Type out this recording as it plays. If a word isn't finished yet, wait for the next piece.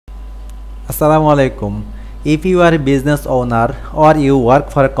Assalamu alaikum. If you are a business owner or you work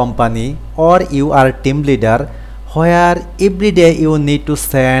for a company or you are a team leader where every day you need to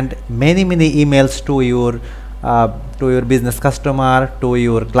send many emails uh, to your business customer, to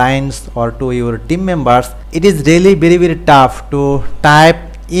your clients or to your team members, it is really very tough to type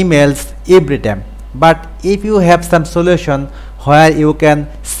emails every time. But if you have some solution where you can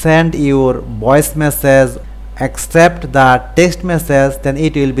send your voice message accept the text message, then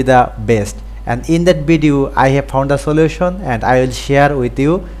it will be the best. And in that video I have found a solution and I will share with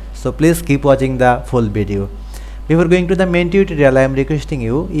you, so please keep watching the full video. Before going to the main tutorial, I am requesting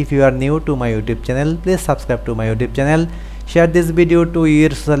you, if you are new to my YouTube channel, please subscribe to my YouTube channel, share this video to your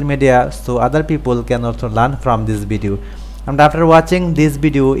social media so other people can also learn from this video. And after watching this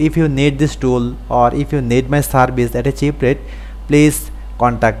video, if you need this tool or if you need my service at a cheap rate, please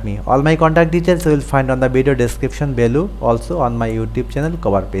contact me. All my contact details you will find on the video description below, also on my YouTube channel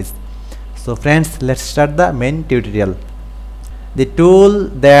cover page. So friends, let's start the main tutorial. The tool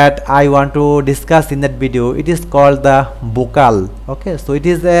that I want to discuss in that video, it is called the Vocal. Okay, so it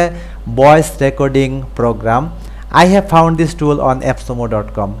is a voice recording program. I have found this tool on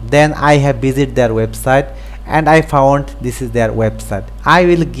appsumo.com. Then I have visited their website and I found this is their website. I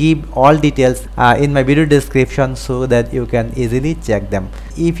will give all details in my video description so that you can easily check them.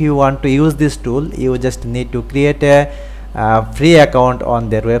 If you want to use this tool, you just need to create a free account on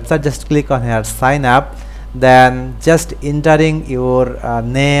their website. Just click on here, sign up, then just entering your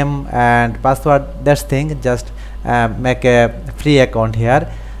name and password, that's thing, just make a free account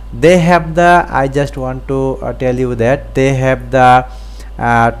here. They have the, I just want to tell you that they have the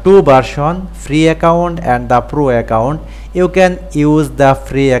two version, free account and the pro account. You can use the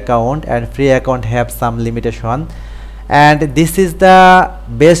free account, and free account have some limitation, and this is the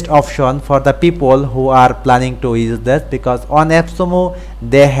best option for the people who are planning to use this, because on AppSumo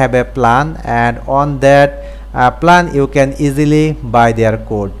they have a plan, and on that plan you can easily buy their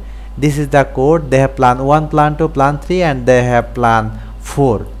code. This is the code. They have plan 1, plan 2, plan 3, and they have plan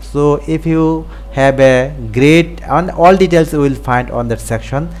 4. So if you have a great, and all details you will find on that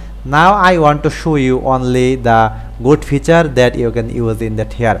section. Now I want to show you only the good feature that you can use in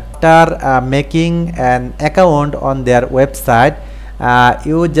that here. After making an account on their website,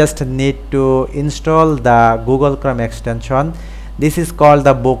 you just need to install the Google Chrome extension. This is called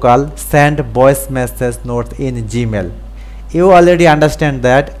the Vocal Send Voice Message Notes in Gmail. You already understand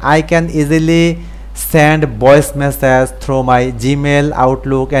that I can easily send voice message through my Gmail,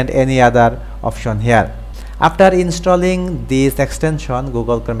 Outlook and any other option here. After installing this extension,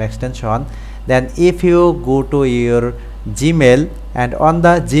 Google Chrome extension, then if you go to your Gmail, and on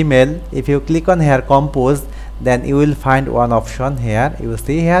the Gmail if you click on here compose, then you will find one option here. You will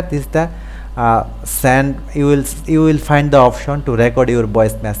see here, this is the send. You will find the option to record your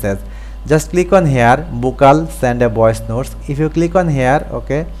voice message. Just click on here, Vocal send a voice notes. If you click on here,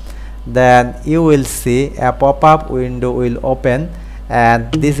 okay, then you will see a pop-up window will open,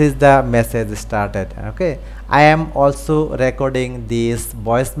 and this is the message started. Okay, I am also recording this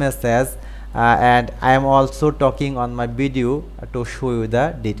voice message and I am also talking on my video to show you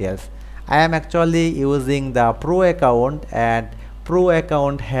the details. I am actually using the pro account, and pro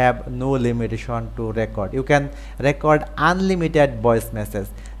account have no limitation to record. You can record unlimited voice message.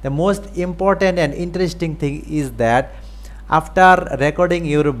 The most important and interesting thing is that after recording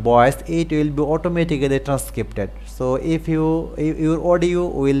your voice, it will be automatically transcribed. So if your audio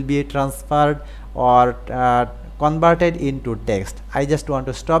will be transferred or converted into text. I just want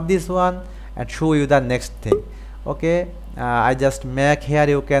to stop this one and show you the next thing. Okay, I just make here,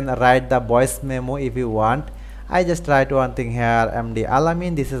 you can write the voice memo if you want. I just write one thing here, MD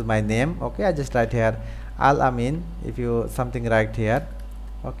Amin, this is my name. Okay, I just write here Amin. If you something right here,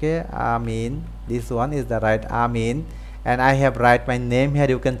 okay, Amin, this one is the right Amin, and I have write my name here.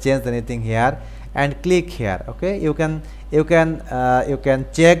 You can change anything here and click here. Okay, you can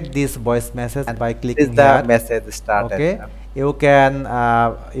check this voice message and by clicking here, message started. Okay, you can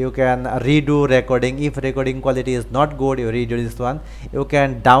redo recording. If recording quality is not good, you redo this one. You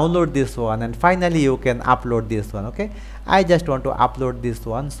can download this one, and finally you can upload this one. Okay, I just want to upload this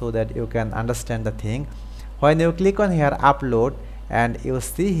one so that you can understand the thing. When you click on here upload, and you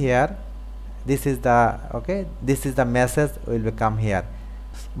see here, this is the, okay, this is the message will become here.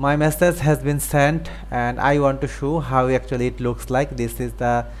 My message has been sent, and I want to show how actually it looks like. This is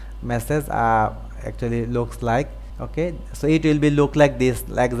the message actually looks like. Okay, so it will be look like this,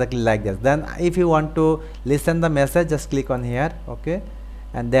 exactly like this. Then if you want to listen the message, just click on here. Okay,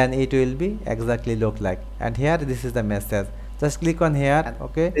 and then it will be exactly look like, and here this is the message. Just click on here, and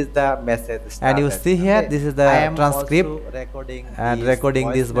okay, this is the message and you started. see here Okay, this is I the am transcript also recording and this recording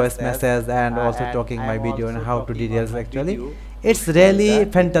voice this voice message, message and also and talking I my am video and also how to talking on details my actually. video to It's share really the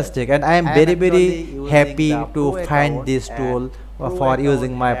details. fantastic and I am I am very very actually using happy the to Pro find account, this and tool Pro for account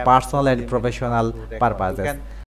using my have personal no and limit how professional to record. You purposes. can